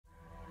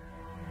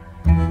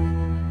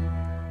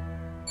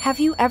Have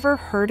you ever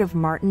heard of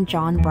Martin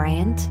John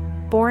Bryant?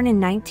 Born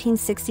in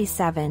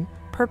 1967,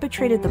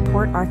 perpetrated the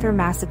Port Arthur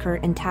Massacre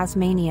in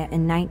Tasmania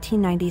in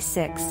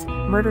 1996,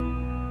 murdered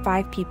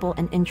 5 people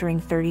and injuring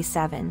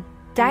 37.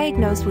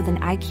 Diagnosed with an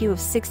IQ of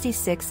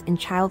 66 in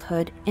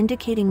childhood,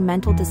 indicating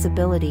mental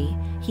disability,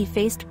 he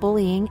faced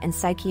bullying and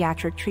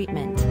psychiatric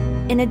treatment.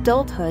 In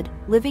adulthood,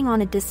 living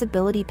on a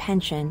disability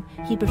pension,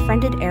 he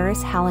befriended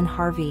heiress Helen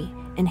Harvey,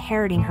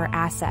 inheriting her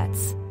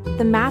assets.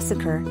 The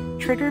massacre,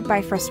 triggered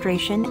by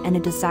frustration and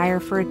a desire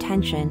for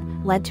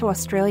attention, led to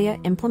Australia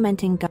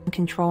implementing gun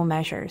control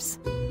measures.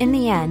 In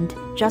the end,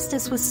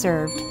 justice was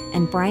served,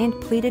 and Bryant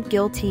pleaded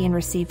guilty and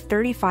received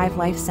 35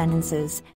 life sentences,